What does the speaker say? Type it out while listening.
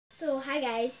So hi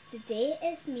guys, today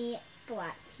is me,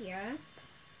 Black's here,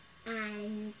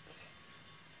 and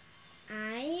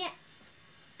I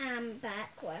am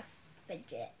back with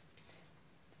Fidgets.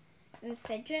 And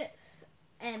Fidgets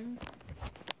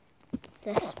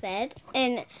this bed,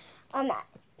 and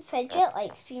Fidget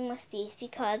likes being with these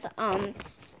because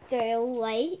they're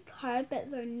like her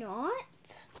but they're not.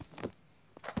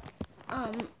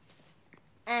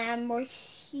 And we're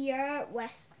here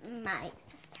with my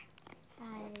sister.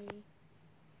 Hi.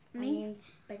 My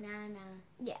name's Banana.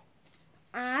 Yeah.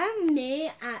 I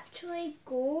may actually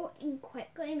go and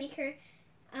quickly make her.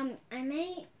 I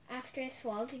might after this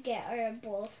vlog get her a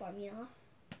bowl of formula.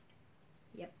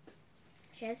 Yep.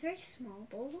 She has very small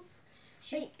bowls.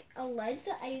 Like a lid.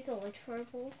 I use a lid for a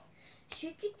bowl.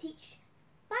 Should you teach?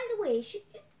 By the way, should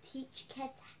you teach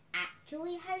kids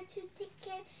actually how to take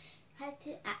care, how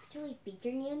to actually feed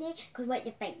your neonate? Because what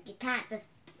you think, you can't just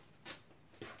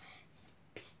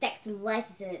stick some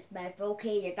lettuce in its mouth.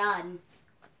 Okay, you're done.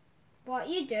 What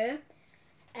you do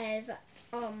is,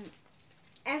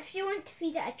 if you want to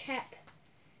feed it a chip,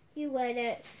 you let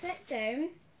it sit down,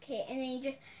 okay, and then you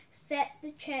just set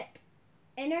the chip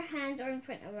in her hands or in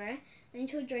front of her, and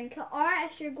she'll drink it. Or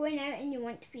if you're going out and you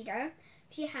want to feed her,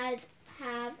 if you have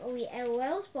a wee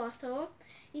L's bottle,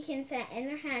 you can set it in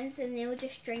their hands and they'll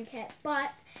just drink it.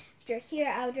 But if you're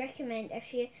here, I would recommend,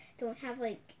 if you don't have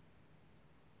like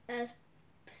a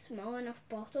small enough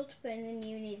bottle to put in the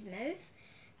neonate's mouth,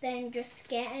 then just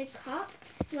get a cup,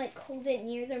 like hold it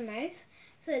near their mouth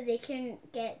so that they can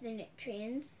get the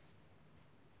nutrients.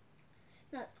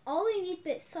 That's all they need,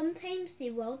 but sometimes they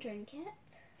will drink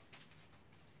it.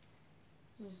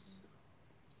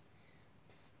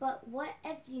 But what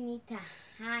if you need to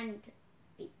hand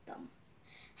feed them?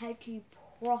 How do you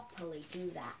properly do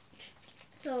that?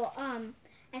 So,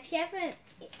 if you haven't,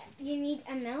 you need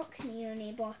a milk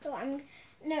neonate bottle.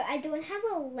 No, I don't have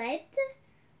a lid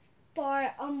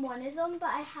for one of them, but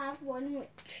I have one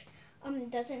which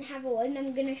doesn't have a lid, and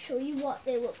I'm gonna show you what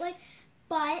they look like.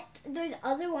 But there's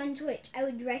other ones which I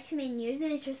would recommend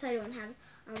using. It's just I don't have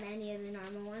any of the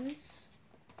normal ones.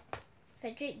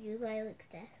 Fidget, you like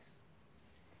this.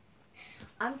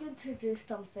 I'm going to do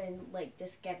something like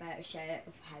just give out a shout out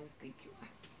of how good you are.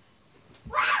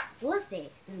 We'll see.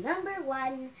 The number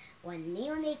one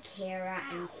neonate carer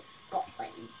in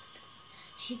Scotland.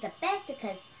 She's the best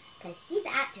because she's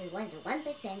actually one of the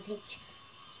 1%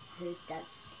 who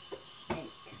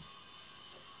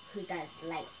does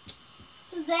like.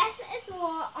 So this is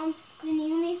what the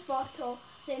neonate bottle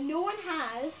that no one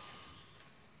has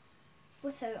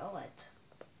without a lid.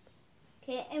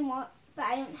 Okay, but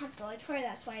I don't have the lid for it,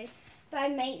 that's why. But I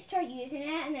might start using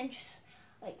it and then just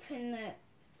like putting the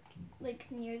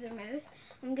near their mouth.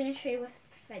 I'm gonna show you with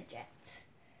Fidget.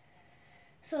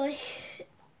 So like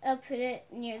I'll put it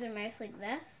near their mouth like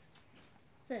this,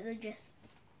 so that they'll just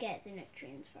get the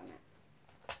nutrients from it.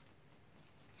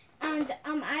 And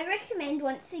I recommend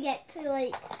once they get to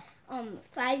like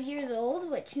 5 years old,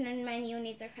 which none of my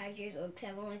neonates are 5 years old because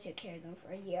I've only took care of them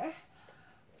for a year,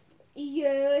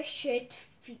 you should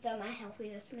feed them a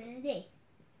healthy vitamin a day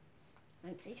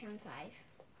once they turn 5.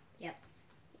 Yep.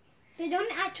 They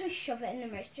don't actually shove it in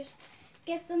their mouth, just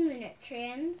give them the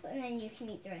nutrients and then you can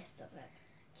eat the rest of it.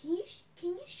 Can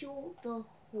you show the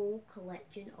whole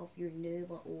collection of your new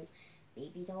little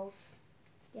baby dolls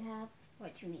you have?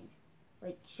 What do you mean?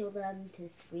 Like show them to the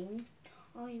screen.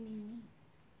 Oh, you mean these?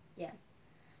 Yeah.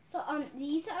 So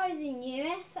these are the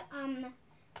newest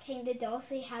kind of dolls.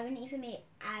 They haven't even made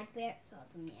adverts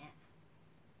of them yet.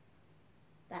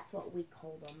 That's what we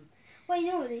call them. Well, I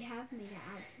know they have made an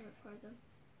advert for them.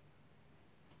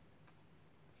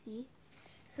 See?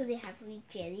 So they have a wee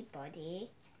jelly body.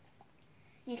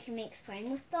 You can make slime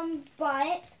with them,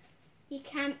 but you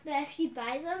can't. But if you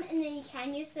buy them, and then you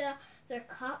can use their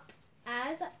cup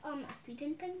as a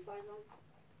feeding thing for them.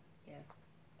 Yeah.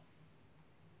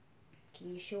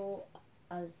 Can you show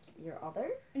us your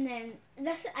others? And then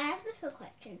this, I have the full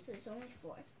collection, so there's only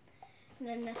 4. And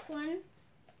then this one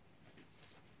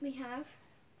we have,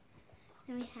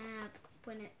 and we have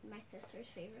one of my sister's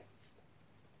favorites.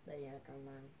 The younger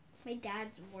one. My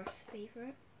dad's worst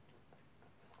favorite.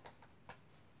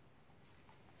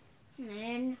 And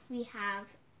then we have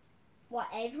what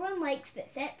everyone likes, but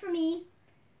except for me,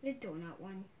 the donut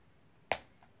one.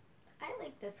 I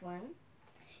like this one.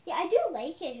 Yeah, I do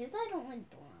like it, just I don't like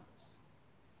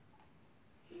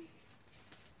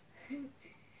donuts.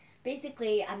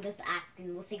 Basically, I'm just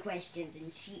asking Lucy questions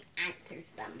and she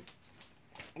answers them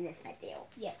in this video.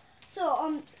 Yeah.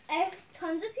 So, if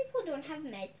tons of people don't have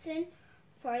medicine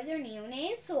for their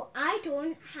neonates, so I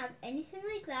don't have anything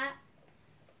like that.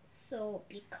 So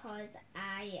because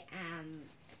I am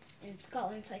in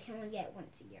Scotland, so I can only get it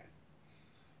once a year.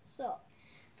 So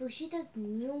she does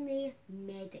neonate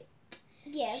medic.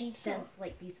 yeah, She so does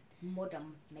like these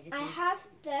modern medicines. I have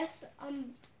this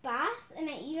bath, and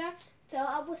I either fill it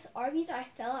up with Orbeez or I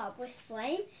fill it up with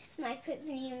slime, and I put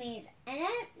the neonates in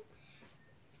it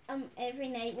every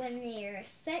night when they're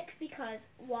sick, because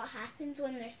what happens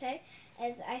when they're sick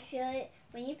is I feel like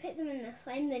when you put them in the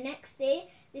slime, the next day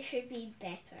they should be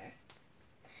better.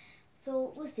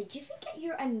 So, Lucy, do you think that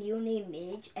you're a neonate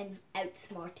mage and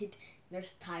outsmarted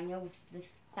Nurse Tanya with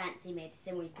this fancy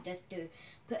medicine where you could just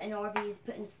put in Orbeez,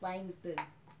 put in slime, boom?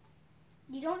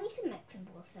 You don't need to mix them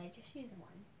both, I just use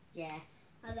one. Yeah.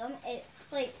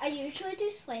 I usually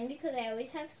do slime because I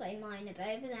always have slime lying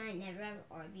about, but then I never have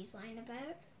Orbeez lying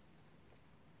about.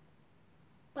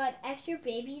 But if your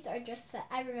babies are just sick,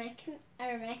 I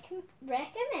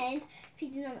recommend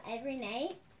feeding them every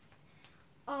night.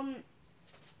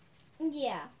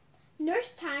 Yeah.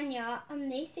 Nurse Tanya,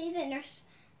 they say that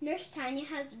Nurse Tanya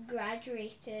has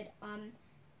graduated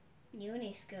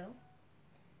neonate school.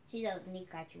 She doesn't need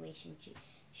graduation.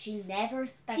 She never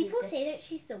studied. People say that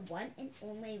she's the one and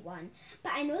only one.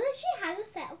 But I know that she has a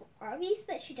set of Orbeez,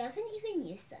 but she doesn't even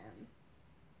use them.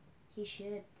 He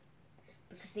should.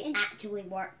 Because they actually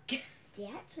work. They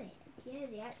actually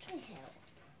help.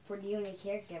 For neonate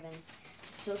caregiving.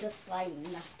 So just like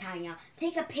Nurse Tanya.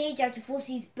 Take a page out of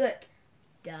Lucy's book.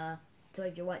 Duh. So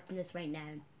if you're watching this right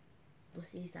now,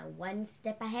 Lucy's one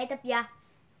step ahead of ya.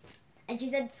 And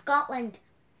she's in Scotland.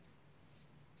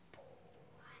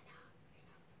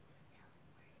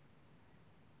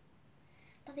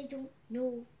 But they don't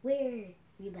know where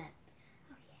we live.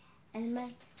 Oh yeah.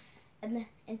 And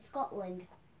in Scotland.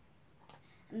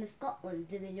 In Scotland,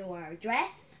 do they know our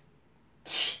address?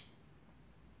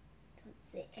 Don't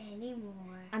say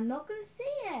anymore. I'm not gonna say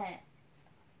it.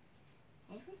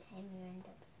 Every time you end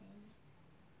up saying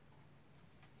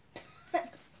it.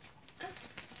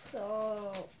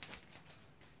 So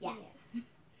Yeah.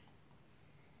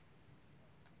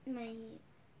 My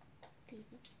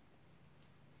baby.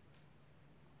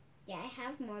 Yeah, I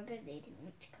have more, but they didn't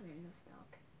want to come in the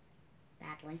vlog.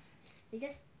 Badly. They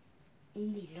just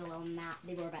needed a little nap.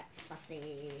 They were a bit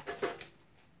fussy.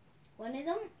 One of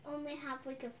them only have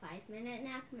like a 5-minute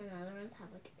nap, and the other ones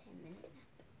have like a 10-minute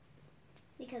nap.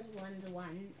 Because one's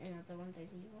 1 and other ones are 0.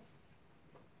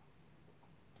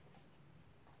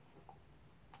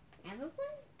 I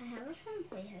have a fun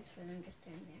playhouse for them just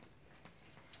down there.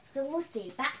 So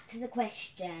Lucy, back to the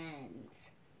questions.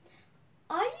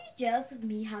 Are you jealous of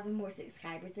me having more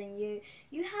subscribers than you?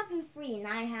 You having 3 and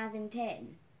I having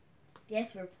 10.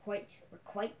 Yes, we're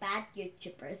quite bad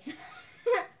YouTubers.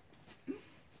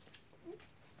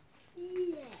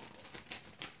 Yeah.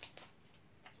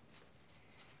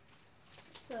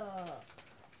 So,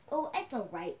 it's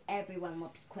alright. Everyone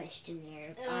loves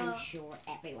questionnaires. I'm sure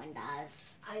everyone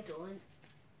does. I don't.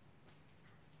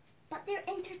 But they're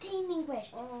entertaining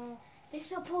questions. They're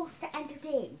supposed to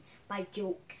entertain by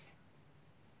jokes.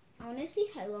 I want to see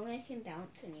how long I can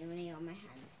bounce a neonate on my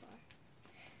hand for.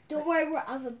 Don't worry, we're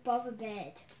above a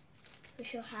bed. We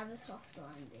shall have a soft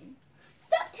landing.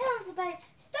 Stop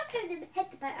telling them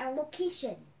heads about our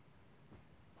location.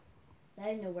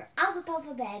 They know we're up above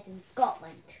a bed in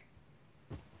Scotland.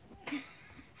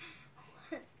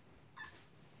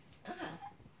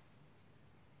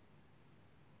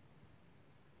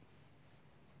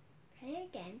 Try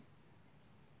again.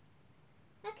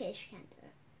 Okay, she can't do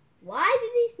it. Why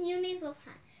do these neonates love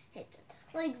heads?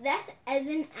 Like, this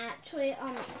isn't actually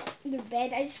the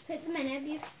bed. I just put them in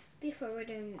it before we're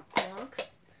doing vlogs.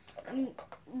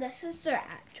 This is their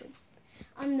actual.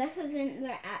 This isn't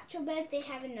their actual bed. They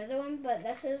have another one, but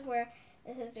this is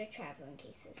their traveling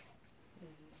cases.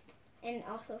 And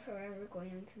also for when we're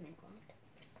going on to England.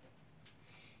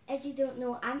 As you don't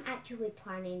know, I'm actually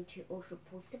planning to also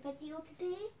post a video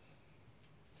today.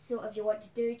 So if you want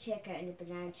to do, check out the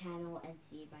Banana channel and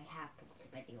see if I have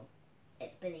posted a video.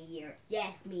 It's been a year.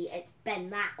 Yes, me, it's been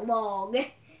that long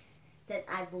since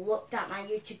I've looked at my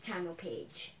YouTube channel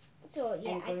page. So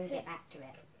yeah, I'm going to get back to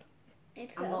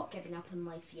it. I'm not giving up on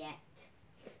life yet.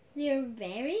 They're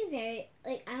very, very,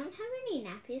 like, I don't have any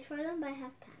nappies for them, but I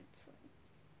have pants for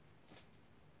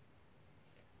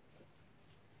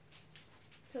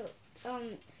them. So,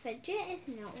 Fidget is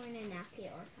not wearing a nappy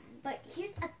or pants. But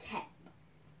here's a tip.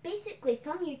 Basically,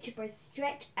 some YouTubers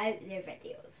stretch out their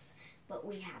videos, but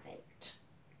we haven't.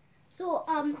 So,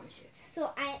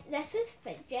 this is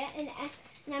Fidget, and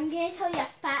I'm going to tell you a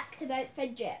fact about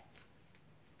Fidget.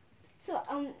 So,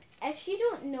 if you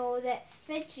don't know that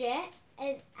Fidget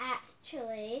is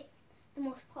actually the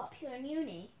most popular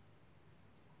neonate.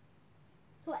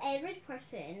 So every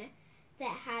person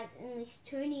that has at least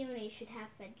 2 neonates should have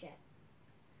fidget.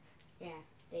 Yeah,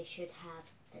 they should have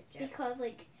fidget. Because,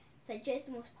 like, fidget is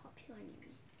the most popular neonate.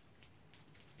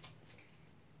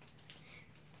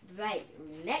 Right,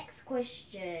 next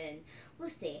question.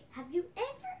 Lucy, have you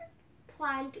ever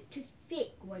planned to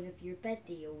fake one of your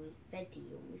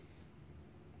videos?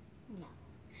 No.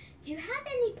 Do you have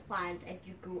any plans if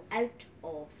you go out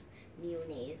of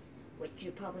neonates, which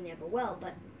you probably never will,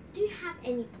 but do you have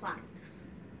any plans?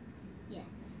 Yes.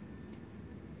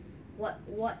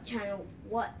 What channel,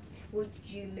 what would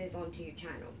you move on to your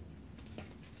channel?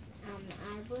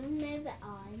 I will move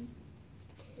on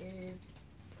to,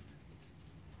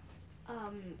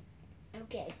 I'll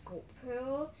get a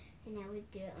GoPro and I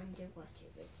would do underwater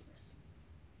videos.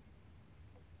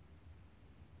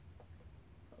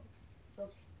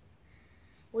 Okay.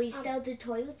 Will you still do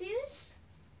toy reviews?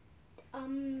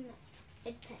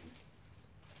 It depends.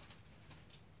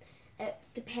 It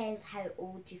depends how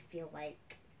old you feel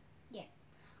like. Yeah.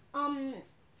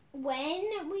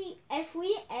 If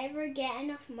we ever get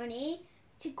enough money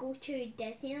to go to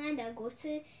Disneyland, I'll go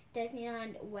to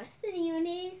Disneyland with the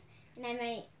neonates, and I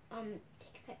might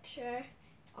take a picture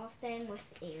of them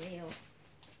with Ariel.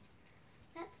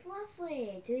 That's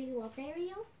lovely. Do you love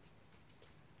Ariel?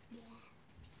 Yeah.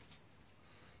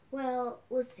 Well,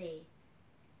 let's see.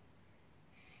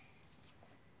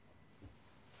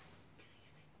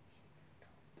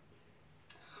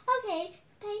 Okay,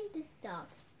 time to stop.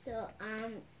 So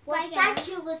Well, bye thank guys.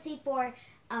 you, Lucy, for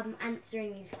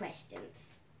answering these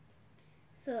questions.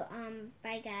 So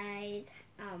bye guys.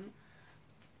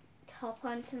 Hop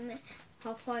onto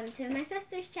my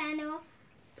sister's channel.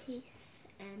 Peace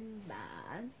and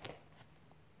bye.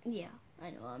 Yeah,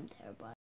 I know I'm terrible.